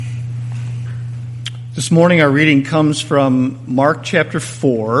This morning our reading comes from Mark chapter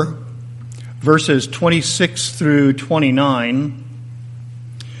 4, verses 26 through 29,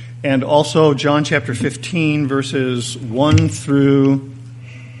 and also John chapter 15, verses 1 through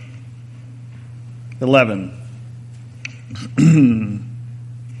 11.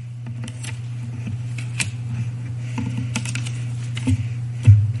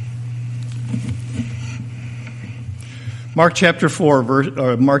 Mark chapter 4,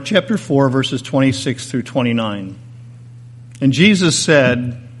 verses 26 through 29. And Jesus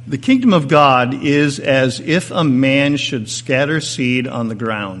said, "The kingdom of God is as if a man should scatter seed on the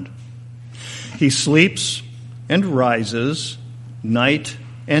ground. He sleeps and rises night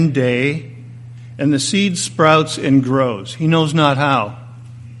and day, and the seed sprouts and grows. He knows not how.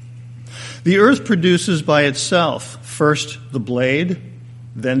 The earth produces by itself first the blade,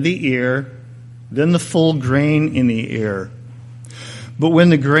 then the ear, then the full grain in the ear. But when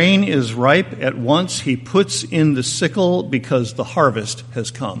the grain is ripe, at once he puts in the sickle because the harvest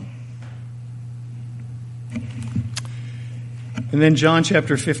has come." And then John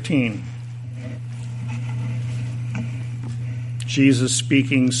chapter 15. Jesus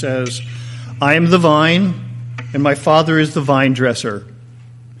speaking says, "I am the vine, and my Father is the vine dresser.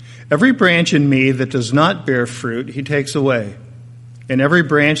 Every branch in me that does not bear fruit, he takes away. And every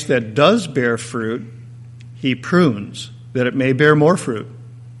branch that does bear fruit, he prunes, that it may bear more fruit.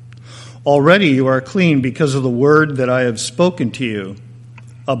 Already you are clean because of the word that I have spoken to you.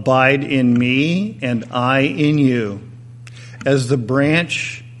 Abide in me, and I in you. As the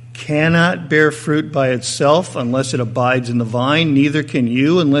branch cannot bear fruit by itself unless it abides in the vine, neither can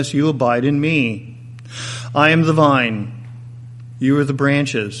you unless you abide in me. I am the vine, you are the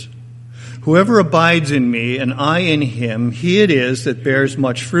branches. Whoever abides in me and I in him, he it is that bears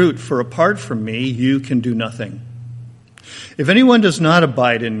much fruit, for apart from me you can do nothing. If anyone does not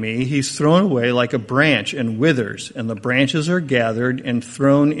abide in me, he's thrown away like a branch and withers, and the branches are gathered and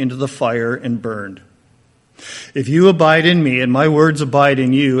thrown into the fire and burned. If you abide in me and my words abide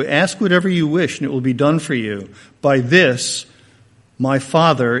in you, ask whatever you wish and it will be done for you. By this my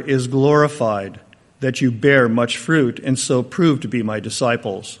Father is glorified, that you bear much fruit and so prove to be my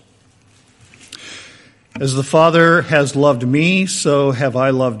disciples. As the Father has loved me, so have I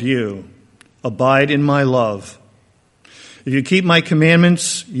loved you. Abide in my love. If you keep my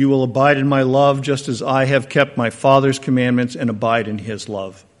commandments, you will abide in my love, just as I have kept my Father's commandments and abide in his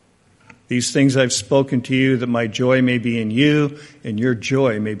love. These things I've spoken to you, that my joy may be in you, and your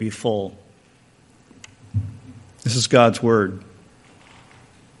joy may be full." This is God's word.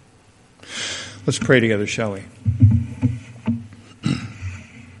 Let's pray together, shall we?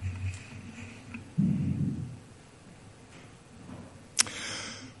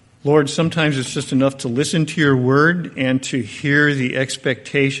 Lord, sometimes it's just enough to listen to your word and to hear the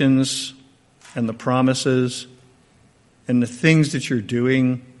expectations and the promises and the things that you're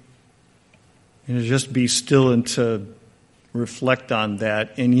doing, and to just be still and to reflect on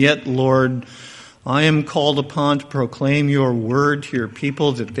that. And yet, Lord, I am called upon to proclaim your word to your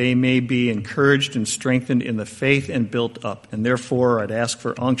people that they may be encouraged and strengthened in the faith and built up. And therefore, I'd ask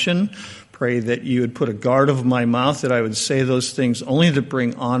for unction. Pray that you would put a guard over my mouth, that I would say those things only that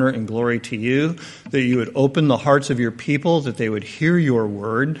bring honor and glory to you, that you would open the hearts of your people, that they would hear your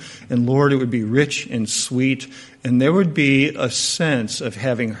word, and Lord, it would be rich and sweet, and there would be a sense of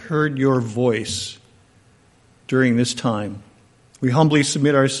having heard your voice during this time. We humbly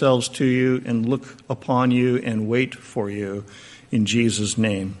submit ourselves to you and look upon you and wait for you. In Jesus'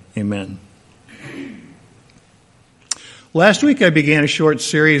 name, amen. Last week I began a short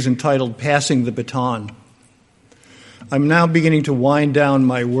series entitled Passing the Baton. I'm now beginning to wind down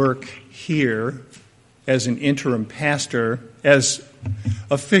my work here as an interim pastor, as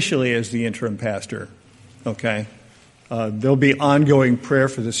officially as the interim pastor, okay? There'll be ongoing prayer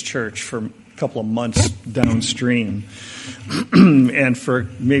for this church for a couple of months downstream and for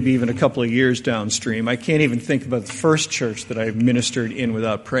maybe even a couple of years downstream. I can't even think about the first church that I ministered in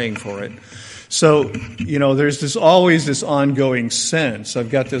without praying for it. So, there's always this ongoing sense. I've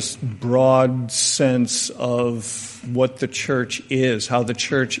got this broad sense of what the church is, how the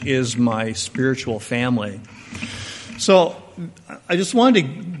church is my spiritual family. So I just wanted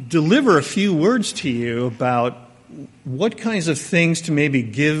to deliver a few words to you about what kinds of things to maybe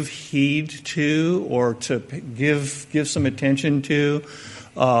give heed to or to give some attention to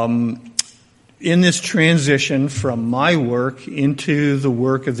in this transition from my work into the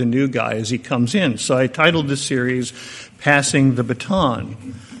work of the new guy as he comes in. So I titled this series, Passing the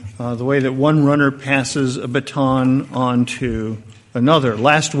Baton, the way that one runner passes a baton on to another.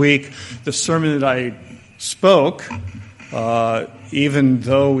 Last week, the sermon that I spoke Even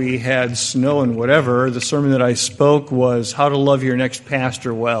though we had snow and whatever, the sermon that I spoke was how to love your next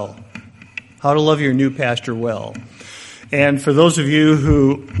pastor well. How to love your new pastor well. And for those of you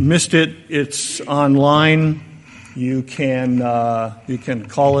who missed it, it's online. You can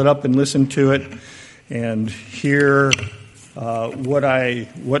call it up and listen to it and hear what I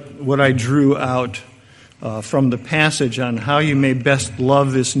drew out from the passage on how you may best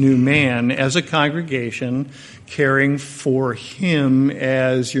love this new man as a congregation, caring for him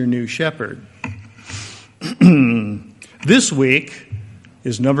as your new shepherd. This week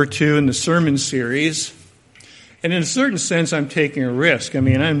is number 2 in the sermon series. And in a certain sense, I'm taking a risk. I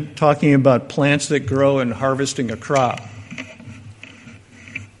mean, I'm talking about plants that grow and harvesting a crop.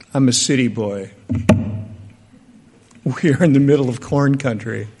 I'm a city boy. We are in the middle of corn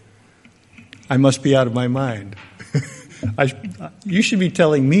country. I must be out of my mind. You should be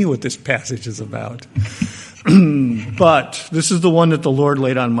telling me what this passage is about. But this is the one that the Lord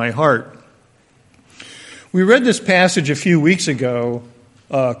laid on my heart. We read this passage a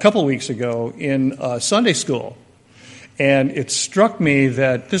couple weeks ago in Sunday school. And it struck me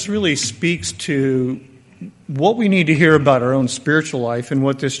that this really speaks to what we need to hear about our own spiritual life and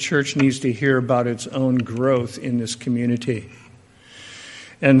what this church needs to hear about its own growth in this community.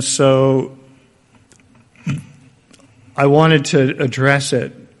 And so I wanted to address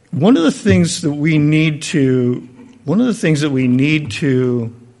it. One of the things that we need to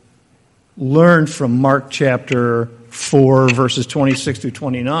learn from Mark chapter 4, verses 26 through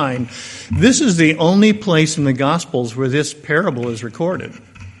 29, this is the only place in the Gospels where this parable is recorded.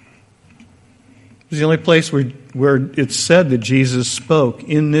 It's the only place where it's said that Jesus spoke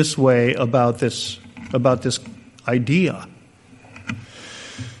in this way about this idea.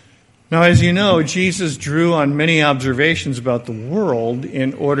 Now, as you know, Jesus drew on many observations about the world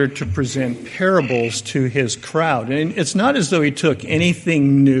in order to present parables to his crowd. And it's not as though he took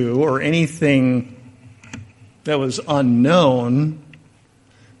anything new or anything that was unknown.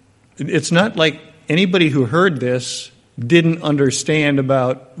 It's not like anybody who heard this didn't understand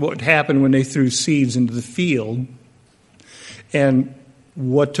about what happened when they threw seeds into the field and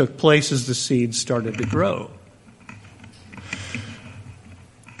what took place as the seeds started to grow.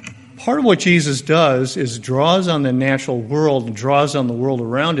 Part of what Jesus does is draws on the natural world and draws on the world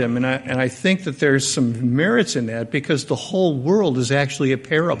around him, and I think that there's some merits in that because the whole world is actually a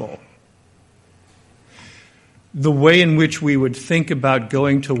parable. The way in which we would think about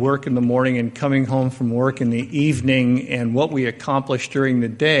going to work in the morning and coming home from work in the evening and what we accomplish during the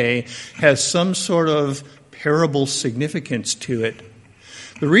day has some sort of parable significance to it.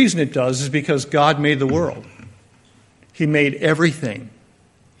 The reason it does is because God made the world. He made everything.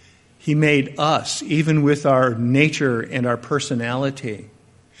 He made us, even with our nature and our personality.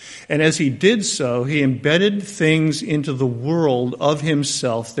 And as he did so, he embedded things into the world of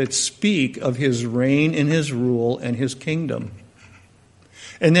himself that speak of his reign and his rule and his kingdom.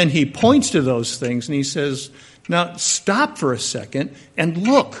 And then he points to those things and he says, now stop for a second and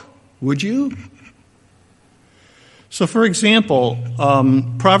look, would you? So for example,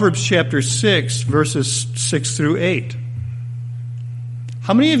 Proverbs chapter 6, verses 6 through 8.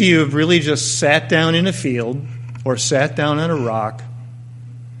 How many of you have really just sat down in a field or sat down on a rock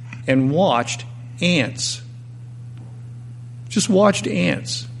and watched ants? Just watched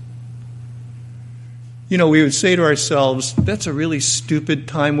ants. You know, we would say to ourselves, that's a really stupid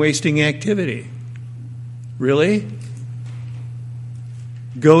time-wasting activity. Really?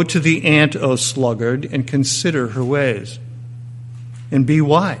 Go to the ant, O sluggard, and consider her ways, and be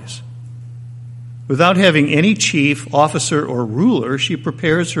wise. Without having any chief, officer, or ruler, she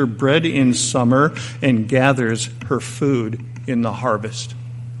prepares her bread in summer and gathers her food in the harvest.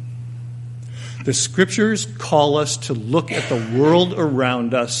 The Scriptures call us to look at the world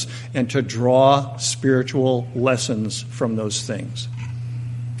around us and to draw spiritual lessons from those things.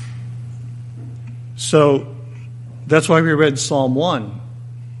 So that's why we read Psalm 1.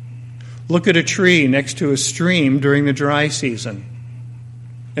 Look at a tree next to a stream during the dry season.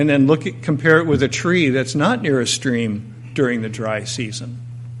 And then compare it with a tree that's not near a stream during the dry season.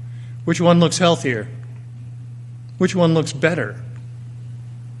 Which one looks healthier? Which one looks better?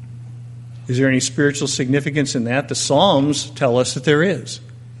 Is there any spiritual significance in that? The Psalms tell us that there is.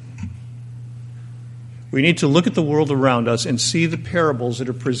 We need to look at the world around us and see the parables that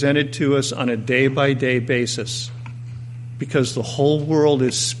are presented to us on a day-by-day basis, because the whole world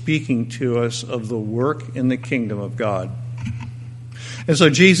is speaking to us of the work in the kingdom of God. And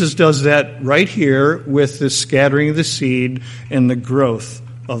so Jesus does that right here with the scattering of the seed and the growth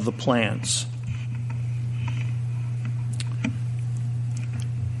of the plants.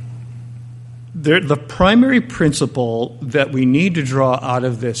 The primary principle that we need to draw out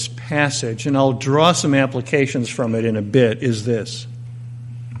of this passage, and I'll draw some applications from it in a bit, is this.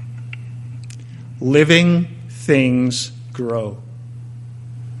 Living things grow.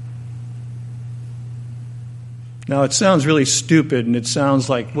 Now, it sounds really stupid, and it sounds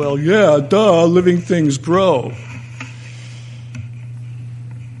like, well, yeah, duh, living things grow.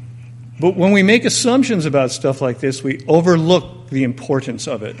 But when we make assumptions about stuff like this, we overlook the importance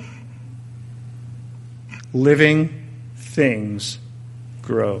of it. Living things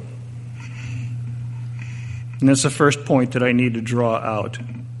grow. And that's the first point that I need to draw out.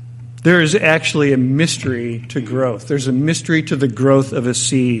 There is actually a mystery to growth. There's a mystery to the growth of a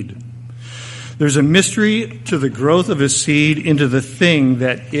seed. There's a mystery to the growth of a seed into the thing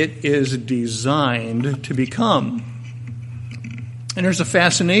that it is designed to become. And there's a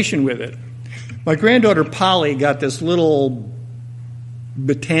fascination with it. My granddaughter Polly got this little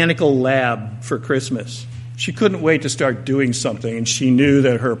botanical lab for Christmas. She couldn't wait to start doing something, and she knew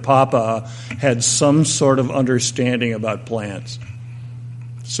that her papa had some sort of understanding about plants.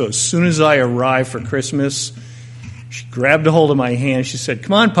 So as soon as I arrived for Christmas, she grabbed a hold of my hand. She said,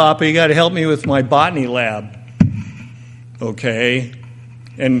 "Come on, Papa, you got to help me with my botany lab." Okay.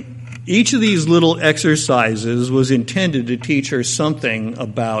 And each of these little exercises was intended to teach her something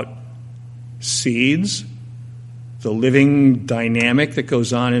about seeds, the living dynamic that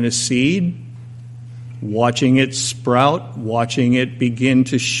goes on in a seed, watching it sprout, watching it begin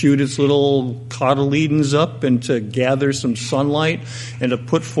to shoot its little cotyledons up and to gather some sunlight and to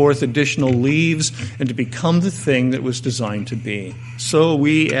put forth additional leaves and to become the thing that was designed to be. So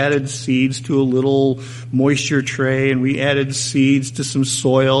we added seeds to a little moisture tray, and we added seeds to some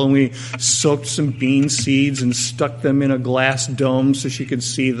soil, and we soaked some bean seeds and stuck them in a glass dome so she could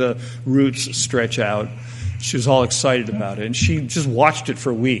see the roots stretch out. She was all excited about it, and she just watched it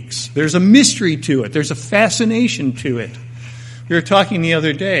for weeks. There's a mystery to it. There's a fascination to it. We were talking the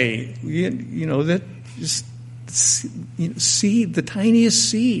other day, that seed, the tiniest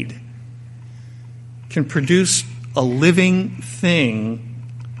seed, can produce a living thing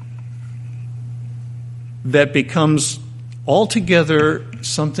that becomes altogether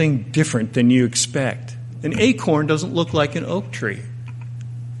something different than you expect. An acorn doesn't look like an oak tree.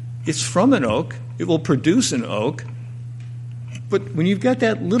 It's from an oak. It will produce an oak. But when you've got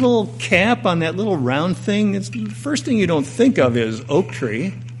that little cap on that little round thing, it's the first thing you don't think of is oak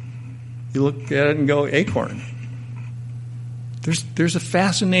tree. You look at it and go, acorn. There's a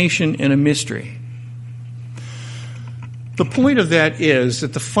fascination and a mystery. The point of that is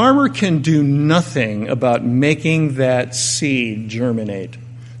that the farmer can do nothing about making that seed germinate.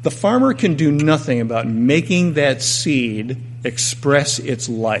 The farmer can do nothing about making that seed express its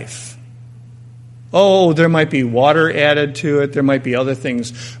life. Oh, there might be water added to it, there might be other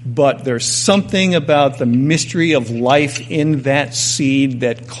things, but there's something about the mystery of life in that seed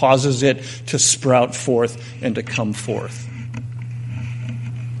that causes it to sprout forth and to come forth.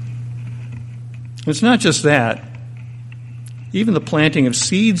 It's not just that. Even the planting of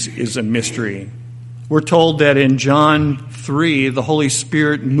seeds is a mystery. We're told that in John 3, the Holy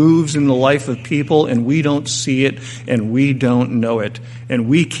Spirit moves in the life of people, and we don't see it, and we don't know it, and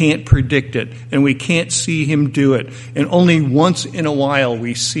we can't predict it, and we can't see Him do it, and only once in a while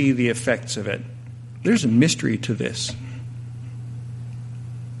we see the effects of it. There's a mystery to this.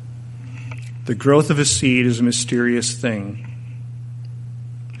 The growth of a seed is a mysterious thing.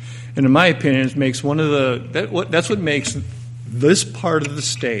 And in my opinion, it makes that's what makes this part of the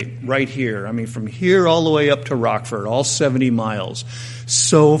state right here, I mean from here all the way up to Rockford, all 70 miles,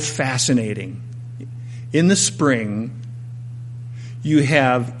 so fascinating. In the spring, you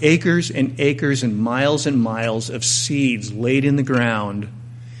have acres and acres and miles of seeds laid in the ground,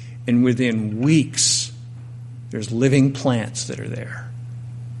 and within weeks, there's living plants that are there.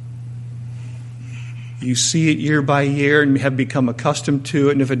 You see it year by year and have become accustomed to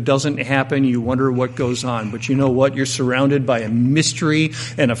it, and if it doesn't happen, you wonder what goes on. But you know what? You're surrounded by a mystery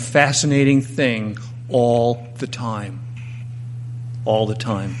and a fascinating thing all the time. All the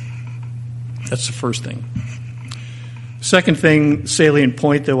time. That's the first thing. Second thing, salient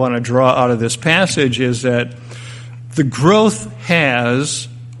point that I want to draw out of this passage is that the growth has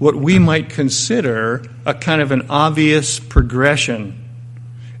what we might consider a kind of an obvious progression.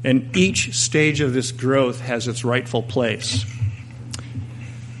 And each stage of this growth has its rightful place.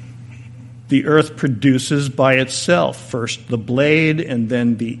 The earth produces by itself first the blade, and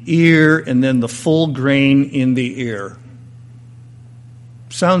then the ear, and then the full grain in the ear.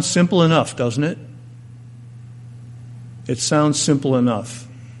 Sounds simple enough, doesn't it? It sounds simple enough.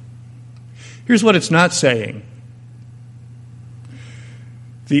 Here's what it's not saying.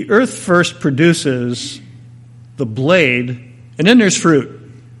 The earth first produces the blade, and then there's fruit.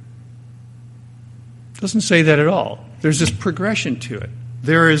 It doesn't say that at all. There's this progression to it.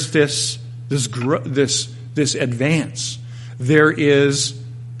 There is this advance. There is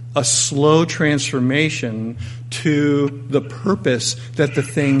a slow transformation to the purpose that the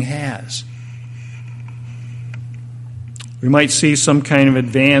thing has. We might see some kind of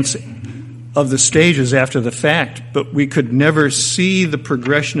advance of the stages after the fact, but we could never see the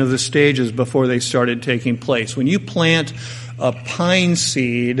progression of the stages before they started taking place. When you plant a pine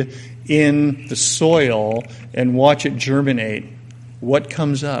seed in the soil and watch it germinate, what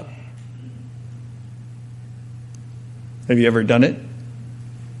comes up? Have you ever done it?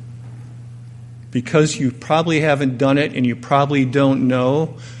 Because you probably haven't done it and you probably don't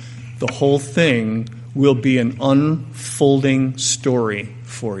know, the whole thing will be an unfolding story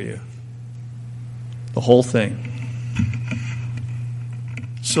for you. The whole thing.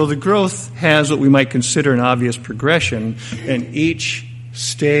 So the growth has what we might consider an obvious progression, and each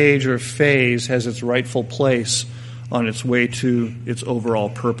stage or phase has its rightful place on its way to its overall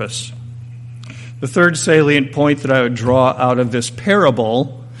purpose. The third salient point that I would draw out of this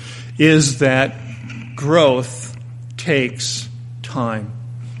parable is that growth takes time.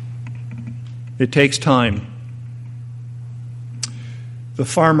 It takes time. The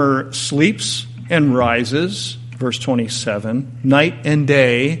farmer sleeps and rises, verse 27, night and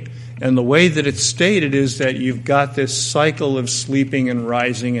day. And the way that it's stated is that you've got this cycle of sleeping and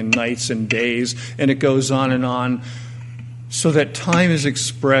rising and nights and days, and it goes on, so that time is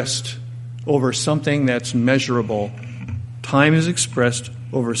expressed over something that's measurable. Time is expressed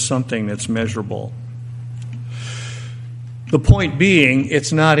over something that's measurable. The point being,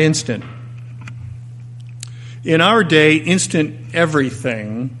 it's not instant. In our day, instant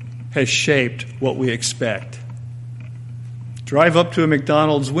everything has shaped what we expect. Drive up to a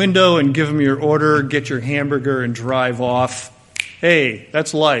McDonald's window and give them your order, get your hamburger, and drive off. Hey,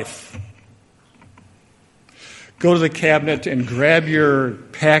 that's life. Go to the cabinet and grab your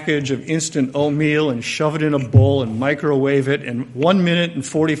package of instant oatmeal and shove it in a bowl and microwave it, and 1 minute and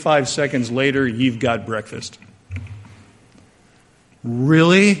 45 seconds later, you've got breakfast.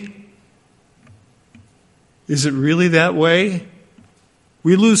 Really? Is it really that way?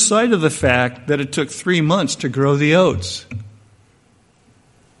 We lose sight of the fact that it took 3 months to grow the oats.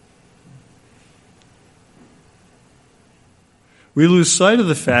 We lose sight of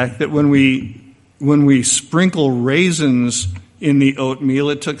the fact that when we sprinkle raisins in the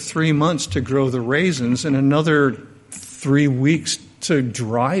oatmeal, it took 3 months to grow the raisins and another 3 weeks to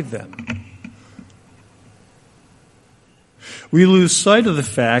dry them. We lose sight of the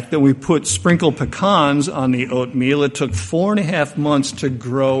fact that we put sprinkled pecans on the oatmeal. It took 4.5 months to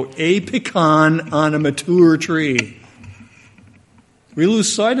grow a pecan on a mature tree. We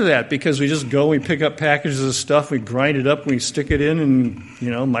lose sight of that because we just go, we pick up packages of stuff, we grind it up, we stick it in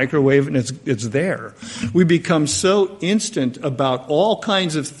and, microwave it, and it's there. We become so instant about all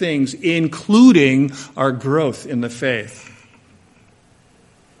kinds of things, including our growth in the faith.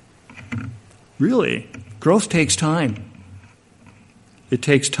 Really, growth takes time. It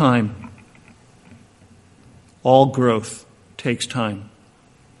takes time. All growth takes time.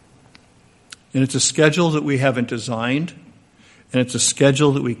 And it's a schedule that we haven't designed, and it's a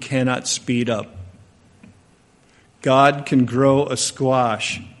schedule that we cannot speed up. God can grow a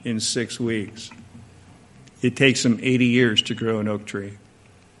squash in 6 weeks. It takes him 80 years to grow an oak tree.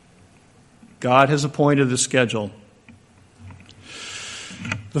 God has appointed the schedule.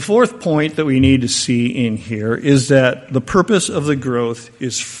 The fourth point that we need to see in here is that the purpose of the growth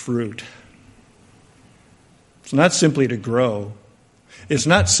is fruit. It's not simply to grow. It's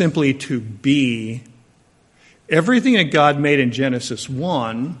not simply to be. Everything that God made in Genesis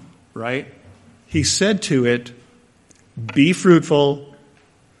 1, right? He said to it, be fruitful,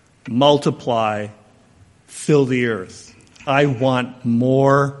 multiply, fill the earth. I want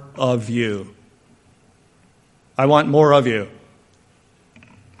more of you. I want more of you.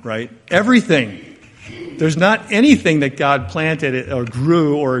 Right? Everything. There's not anything that God planted or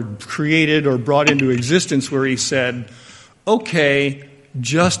grew or created or brought into existence where he said, okay,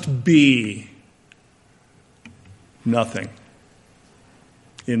 just be. Nothing.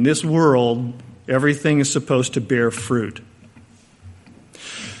 In this world, everything is supposed to bear fruit.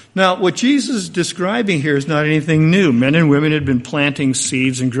 Now, what Jesus is describing here is not anything new. Men and women had been planting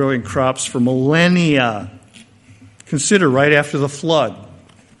seeds and growing crops for millennia. Consider right after the flood.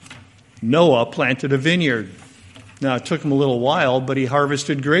 Noah planted a vineyard. Now, it took him a little while, but he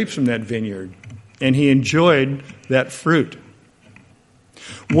harvested grapes from that vineyard, and he enjoyed that fruit.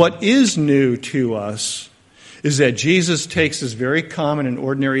 What is new to us is that Jesus takes this very common and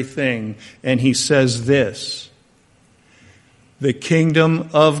ordinary thing and he says this: the kingdom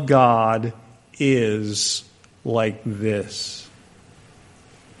of God is like this.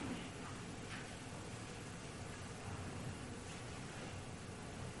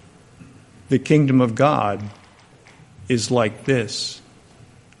 The kingdom of God is like this.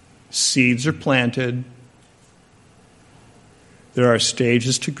 Seeds are planted. There are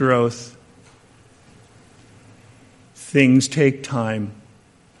stages to growth. Things take time.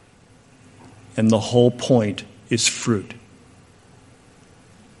 And the whole point is fruit.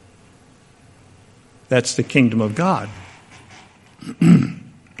 That's the kingdom of God.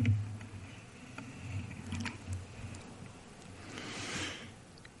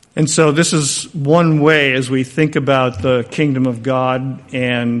 And so this is one way as we think about the kingdom of God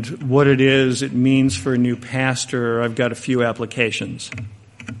and what it means for a new pastor. I've got a few applications.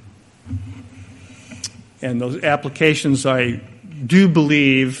 And those applications, I do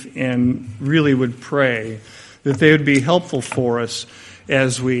believe and really would pray that they would be helpful for us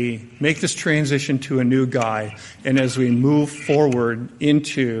as we make this transition to a new guy and as we move forward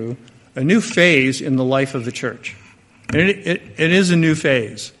into a new phase in the life of the church. And it is a new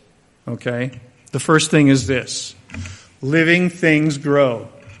phase. Okay? The first thing is this: living things grow.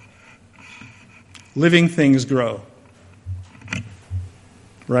 Living things grow.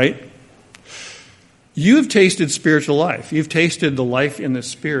 Right? You've tasted spiritual life. You've tasted the life in the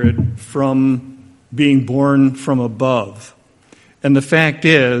Spirit from being born from above. And the fact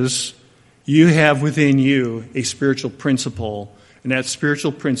is, you have within you a spiritual principle, and that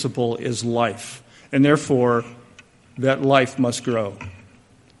spiritual principle is life. And therefore, that life must grow.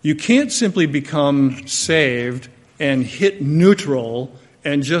 You can't simply become saved and hit neutral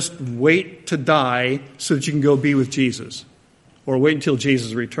and just wait to die so that you can go be with Jesus, or wait until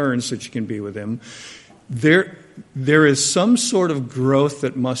Jesus returns so that you can be with him. There is some sort of growth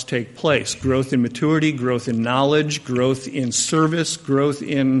that must take place. Growth in maturity, growth in knowledge, growth in service, growth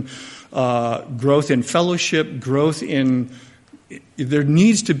in fellowship, growth in... There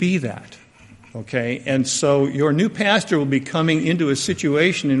needs to be that. Okay, and so your new pastor will be coming into a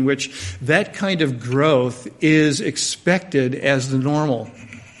situation in which that kind of growth is expected as the normal.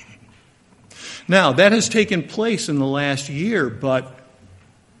 Now, that has taken place in the last year, but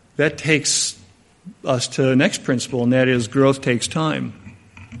that takes us to the next principle, and that is growth takes time.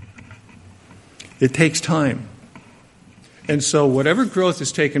 It takes time. And so whatever growth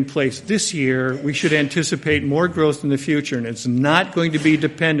has taken place this year, we should anticipate more growth in the future, and it's not going to be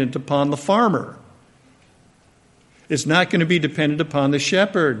dependent upon the farmer. It's not going to be dependent upon the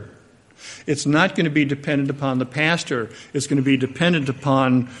shepherd. It's not going to be dependent upon the pastor. It's going to be dependent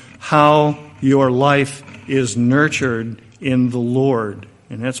upon how your life is nurtured in the Lord,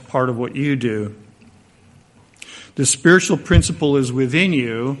 and that's part of what you do. The spiritual principle is within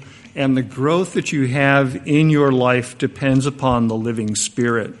you, and the growth that you have in your life depends upon the living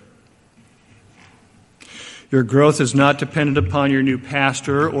Spirit. Your growth is not dependent upon your new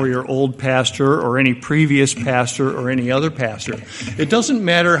pastor or your old pastor or any previous pastor or any other pastor. It doesn't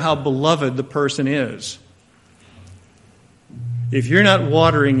matter how beloved the person is. If you're not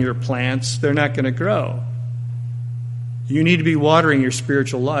watering your plants, they're not going to grow. You need to be watering your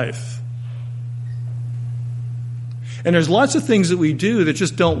spiritual life. And there's lots of things that we do that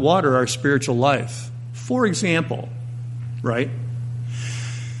just don't water our spiritual life. For example, right?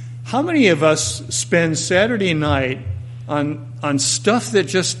 How many of us spend Saturday night on stuff that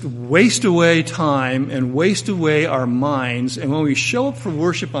just waste away time and waste away our minds, and when we show up for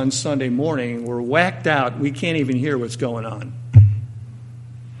worship on Sunday morning, we're whacked out, we can't even hear what's going on.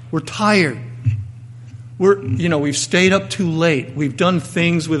 We're tired. We've stayed up too late. We've done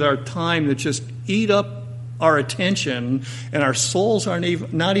things with our time that just eat up our attention, and our souls are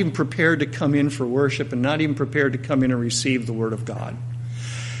not even prepared to come in for worship and not even prepared to come in and receive the Word of God.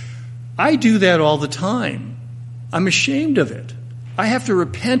 I do that all the time. I'm ashamed of it. I have to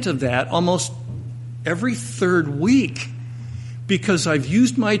repent of that almost every third week because I've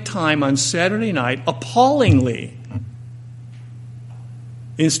used my time on Saturday night appallingly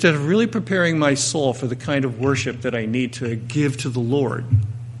instead of really preparing my soul for the kind of worship that I need to give to the Lord.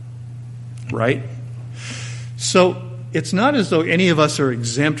 Right? So it's not as though any of us are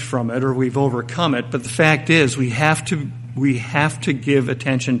exempt from it or we've overcome it, but the fact is we have to give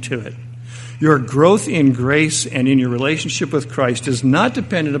attention to it. Your growth in grace and in your relationship with Christ is not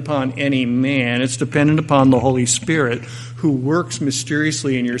dependent upon any man. It's dependent upon the Holy Spirit who works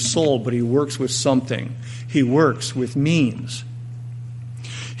mysteriously in your soul, but he works with something. He works with means.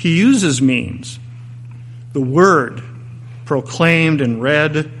 He uses means. The Word proclaimed and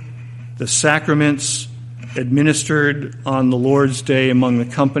read, the sacraments, administered on the Lord's Day among the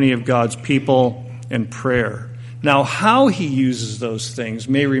company of God's people, and prayer. Now, how he uses those things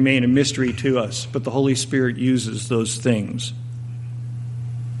may remain a mystery to us, but the Holy Spirit uses those things.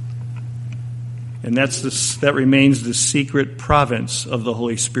 And that remains the secret province of the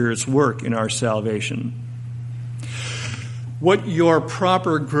Holy Spirit's work in our salvation. What your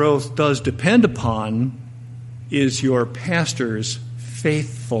proper growth does depend upon is your pastor's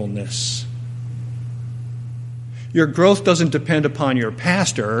faithfulness. Your growth doesn't depend upon your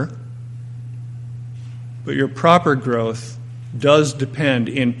pastor, but your proper growth does depend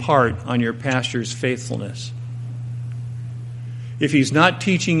in part on your pastor's faithfulness. If he's not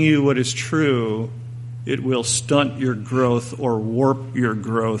teaching you what is true, it will stunt your growth or warp your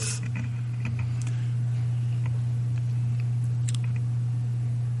growth.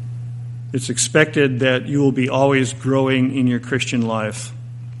 It's expected that you will be always growing in your Christian life.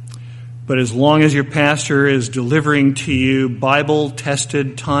 But as long as your pastor is delivering to you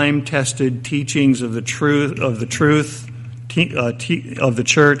Bible-tested, time-tested teachings of the truth of the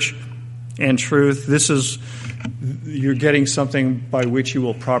church and truth, you're getting something by which you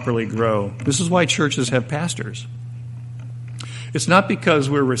will properly grow. This is why churches have pastors. It's not because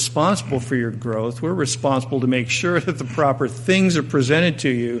we're responsible for your growth. We're responsible to make sure that the proper things are presented to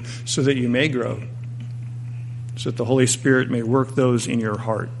you so that you may grow, so that the Holy Spirit may work those in your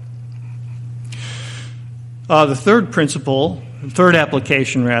heart. The third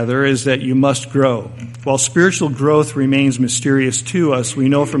application, is that you must grow. While spiritual growth remains mysterious to us, we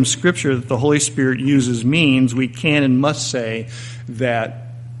know from Scripture that the Holy Spirit uses means we can and must say that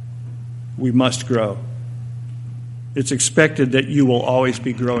we must grow. It's expected that you will always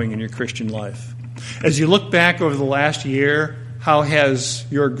be growing in your Christian life. As you look back over the last year, how has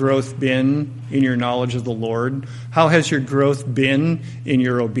your growth been in your knowledge of the Lord? How has your growth been in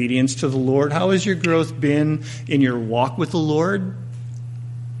your obedience to the Lord? How has your growth been in your walk with the Lord?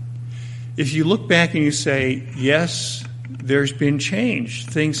 If you look back and you say, yes, there's been change.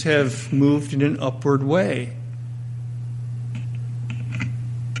 Things have moved in an upward way.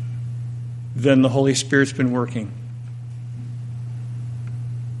 Then the Holy Spirit's been working.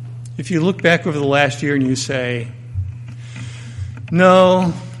 If you look back over the last year and you say,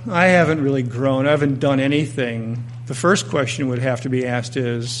 no, I haven't really grown, I haven't done anything, the first question would have to be asked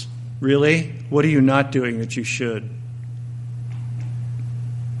is, really? What are you not doing that you should?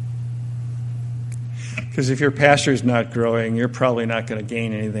 Because if your pastor's not growing, you're probably not going to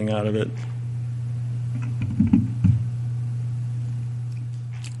gain anything out of it.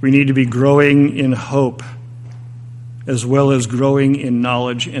 We need to be growing in hope as well as growing in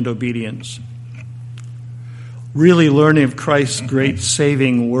knowledge and obedience. Really learning of Christ's great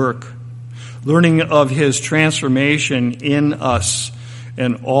saving work, learning of his transformation in us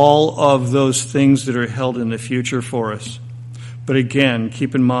and all of those things that are held in the future for us. But again,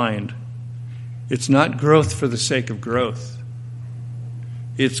 keep in mind, it's not growth for the sake of growth.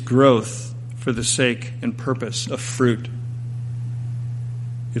 It's growth for the sake and purpose of fruit.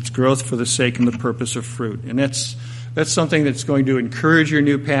 It's growth for the sake and the purpose of fruit. And that's something that's going to encourage your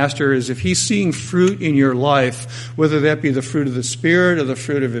new pastor, is if he's seeing fruit in your life, whether that be the fruit of the Spirit or the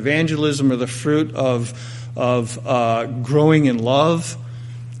fruit of evangelism or the fruit of growing in love,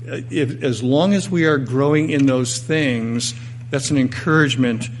 as long as we are growing in those things, that's an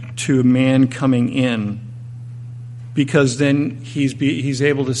encouragement to a man coming in, because then he's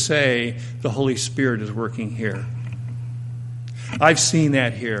able to say, the Holy Spirit is working here. I've seen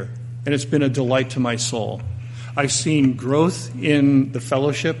that here, and it's been a delight to my soul. I've seen growth in the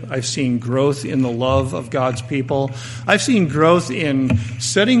fellowship. I've seen growth in the love of God's people. I've seen growth in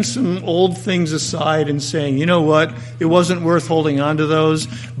setting some old things aside and saying, you know what, it wasn't worth holding on to those,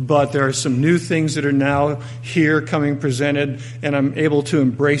 but there are some new things that are now here coming presented, and I'm able to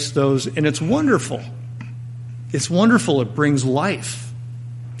embrace those, and it's wonderful. It's wonderful. It brings life,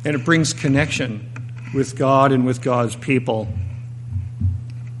 and it brings connection with God and with God's people.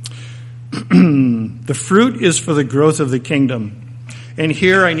 The fruit is for the growth of the kingdom. And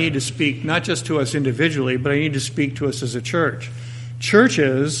here I need to speak not just to us individually, but I need to speak to us as a church.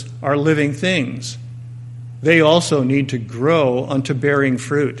 Churches are living things. They also need to grow unto bearing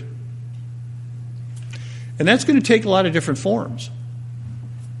fruit. And that's going to take a lot of different forms.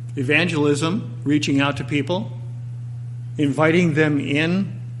 Evangelism, reaching out to people, inviting them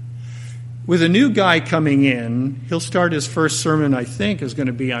in. With a new guy coming in, he'll start his first sermon, I think, is going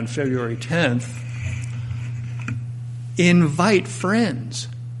to be on February 10th. Invite friends.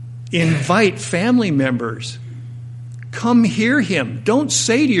 Invite family members. Come hear him. Don't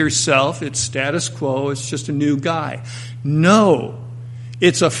say to yourself, it's status quo, it's just a new guy. No,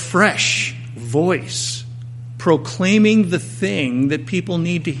 it's a fresh voice proclaiming the thing that people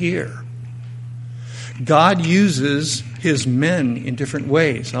need to hear. God uses his men in different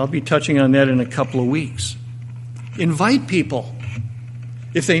ways. I'll be touching on that in a couple of weeks. Invite people.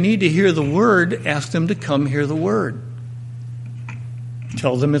 If they need to hear the word, ask them to come hear the word.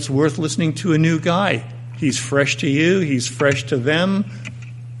 Tell them it's worth listening to a new guy. He's fresh to you. He's fresh to them.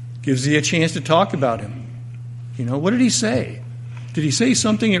 Gives you a chance to talk about him. What did he say? Did he say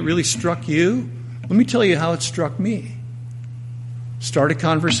something that really struck you? Let me tell you how it struck me. Start a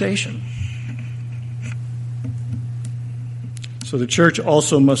conversation. So the church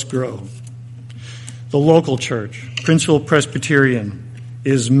also must grow. The local church, Princeville Presbyterian,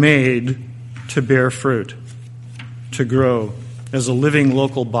 is made to bear fruit, to grow as a living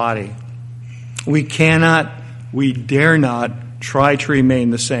local body. We cannot, we dare not try to remain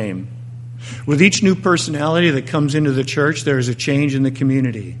the same. With each new personality that comes into the church, there is a change in the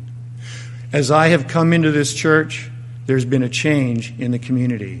community. As I have come into this church, there's been a change in the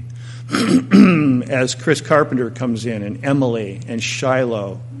community. As Chris Carpenter comes in, and Emily, and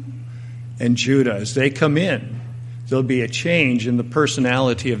Shiloh, and Judah, as they come in, there'll be a change in the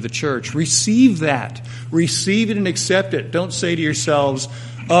personality of the church. Receive that. Receive it and accept it. Don't say to yourselves,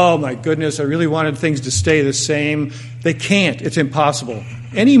 oh my goodness, I really wanted things to stay the same. They can't. It's impossible.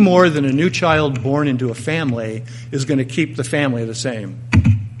 Any more than a new child born into a family is going to keep the family the same.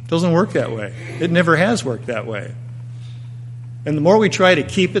 It doesn't work that way. It never has worked that way. And the more we try to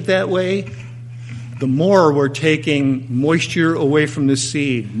keep it that way, the more we're taking moisture away from the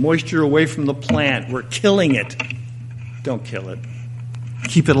seed, moisture away from the plant. We're killing it. Don't kill it.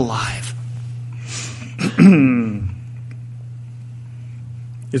 Keep it alive.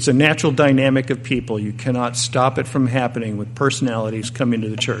 It's a natural dynamic of people. You cannot stop it from happening when personalities come into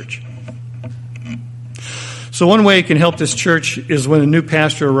the church. So one way it can help this church is when a new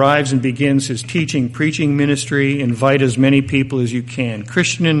pastor arrives and begins his teaching, preaching ministry, invite as many people as you can,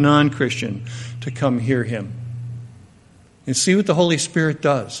 Christian and non-Christian, to come hear him. And see what the Holy Spirit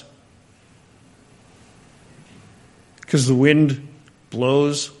does. Because the wind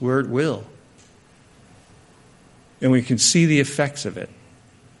blows where it will. And we can see the effects of it.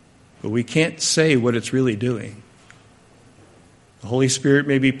 But we can't say what it's really doing. The Holy Spirit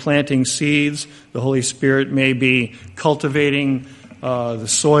may be planting seeds. The Holy Spirit may be cultivating the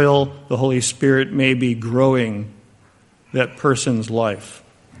soil. The Holy Spirit may be growing that person's life.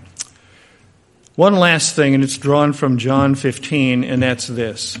 One last thing, and it's drawn from John 15, and that's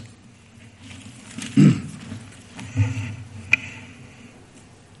this.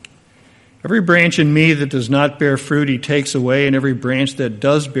 Every branch in me that does not bear fruit, he takes away, and every branch that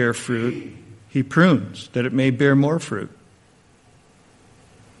does bear fruit, he prunes, that it may bear more fruit.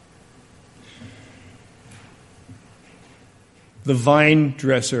 The vine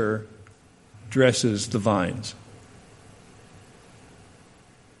dresser dresses the vines.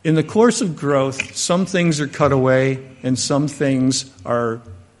 In the course of growth, some things are cut away and some things are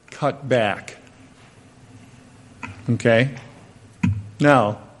cut back. Okay?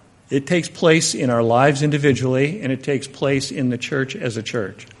 Now, it takes place in our lives individually, and it takes place in the church as a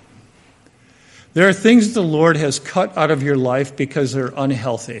church. There are things that the Lord has cut out of your life because they're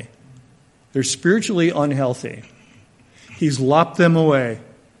unhealthy. They're spiritually unhealthy. He's lopped them away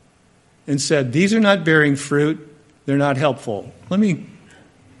and said, these are not bearing fruit. They're not helpful.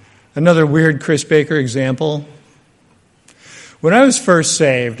 Another weird Chris Baker example. When I was first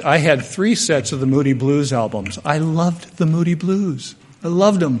saved, I had 3 sets of the Moody Blues albums. I loved the Moody Blues. I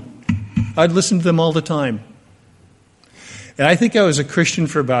loved them. I'd listen to them all the time. And I think I was a Christian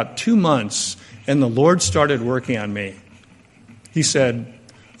for about 2 months, and the Lord started working on me. He said,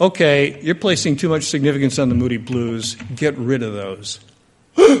 okay, you're placing too much significance on the Moody Blues. Get rid of those.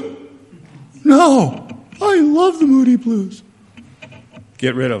 No, I love the Moody Blues.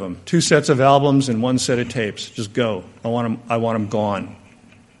 Get rid of them. 2 sets of albums and 1 set of tapes. Just go. I want them gone.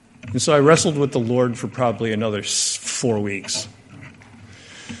 And so I wrestled with the Lord for probably another 4 weeks.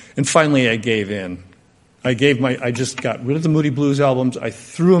 And finally I gave in. I just got rid of the Moody Blues albums. I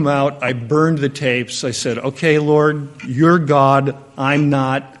threw them out. I burned the tapes. I said, okay, Lord, you're God. I'm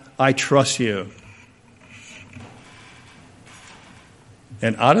not. I trust you.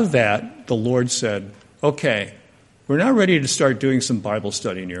 And out of that, the Lord said, okay, we're now ready to start doing some Bible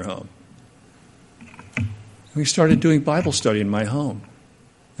study in your home. We started doing Bible study in my home,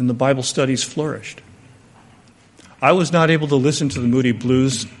 and the Bible studies flourished. I was not able to listen to the Moody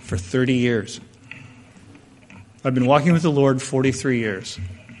Blues for 30 years. I've been walking with the Lord 43 years.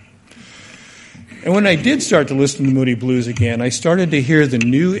 And when I did start to listen to Moody Blues again, I started to hear the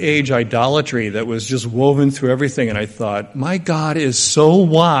New Age idolatry that was just woven through everything. And I thought, my God is so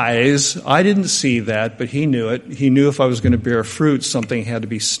wise. I didn't see that, but he knew it. He knew if I was going to bear fruit, something had to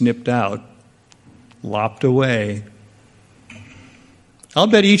be snipped out, lopped away. I'll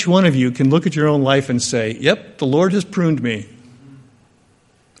bet each one of you can look at your own life and say, yep, the Lord has pruned me.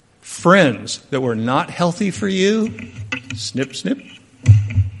 Friends that were not healthy for you, snip, snip.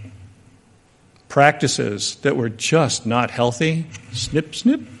 Practices that were just not healthy, snip,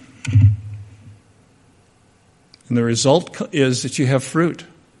 snip. And the result is that you have fruit.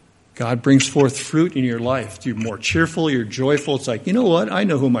 God brings forth fruit in your life. You're more cheerful, you're joyful. It's like, you know what? I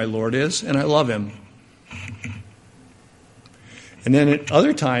know who my Lord is, and I love him. And then at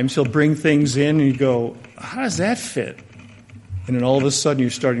other times, he'll bring things in, and you go, how does that fit? And then all of a sudden, you're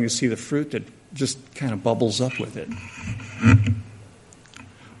starting to see the fruit that just kind of bubbles up with it.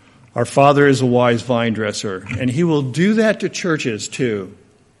 Our Father is a wise vine dresser, and he will do that to churches too.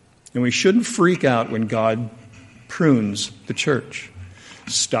 And we shouldn't freak out when God prunes the church,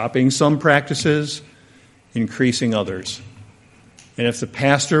 stopping some practices, increasing others. And if the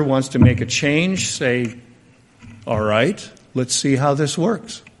pastor wants to make a change, say, all right, let's see how this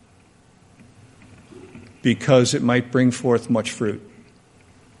works, because it might bring forth much fruit.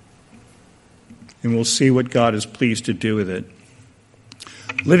 And we'll see what God is pleased to do with it.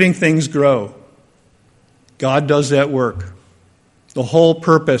 Living things grow. God does that work. The whole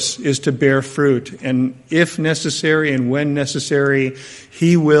purpose is to bear fruit. And if necessary and when necessary,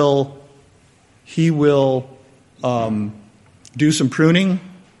 he will do some pruning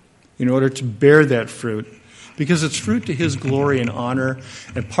in order to bear that fruit. Because it's fruit to his glory and honor.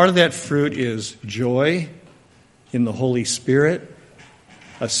 And part of that fruit is joy in the Holy Spirit,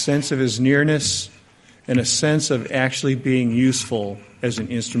 a sense of his nearness, and a sense of actually being useful as an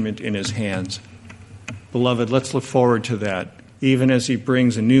instrument in his hands. Beloved, let's look forward to that, even as he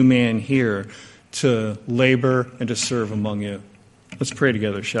brings a new man here to labor and to serve among you. Let's pray together, shall we?